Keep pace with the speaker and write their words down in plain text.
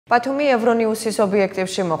ბათუმი ევრონიუსის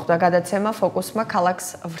ობიექტივში მოხვდა გადაცემა ფოკუსმა ქალაქს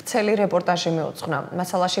ვრცელი რეპორტაჟი მიუძღვნა.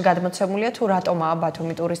 მასალაში გადმოცემულია თუ რატომაა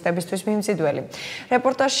ბათუმი ტურისტებისთვის მიმზიდველი.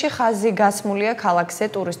 რეპორტაჟში ხაზი გასმულია ქალაქზე,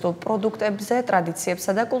 ტურისტულ პროდუქტებზე,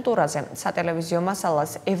 ტრადიციებსა და კულტურაზე. სატელევიზიო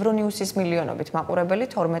მასალას ევრონიუსის მილიონობით მაყურებელი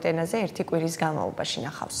 12 ენაზე ერთი კვირის განმავლობაში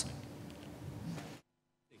ნახავს.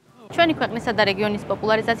 ჩვენი ქვეყნისა და რეგიონის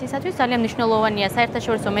პოპულარიზაციისათვის ძალიან მნიშვნელოვანია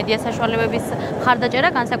საერთაშორისო მედია საშუალებების მხარდაჭერა,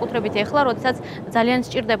 განსაკუთრებით ეხლა, როდესაც ძალიან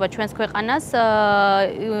სჭირდება ჩვენს ქვეყანას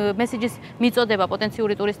მესიჯის მიწოდება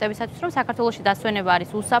პოტენციური ტურისტებისათვის, რომ საქართველოში დასვენება არის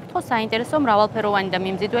უსაფრთხო, საინტერესო, მრავალფეროვანი და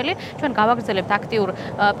მიმზიდველი. ჩვენ გავაგრძელებთ აქტიურ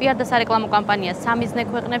PR და სარეკლამო კამპანიას სამიზნე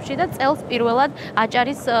ქვეყნებში და წელს პირველად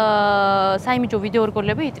აჭარის საიმიჯო ვიდეო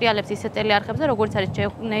რგოლები იტრიალებს ისეთ ტელეარხებზე, როგორც არის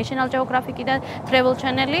National Geographic და Travel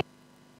Channel,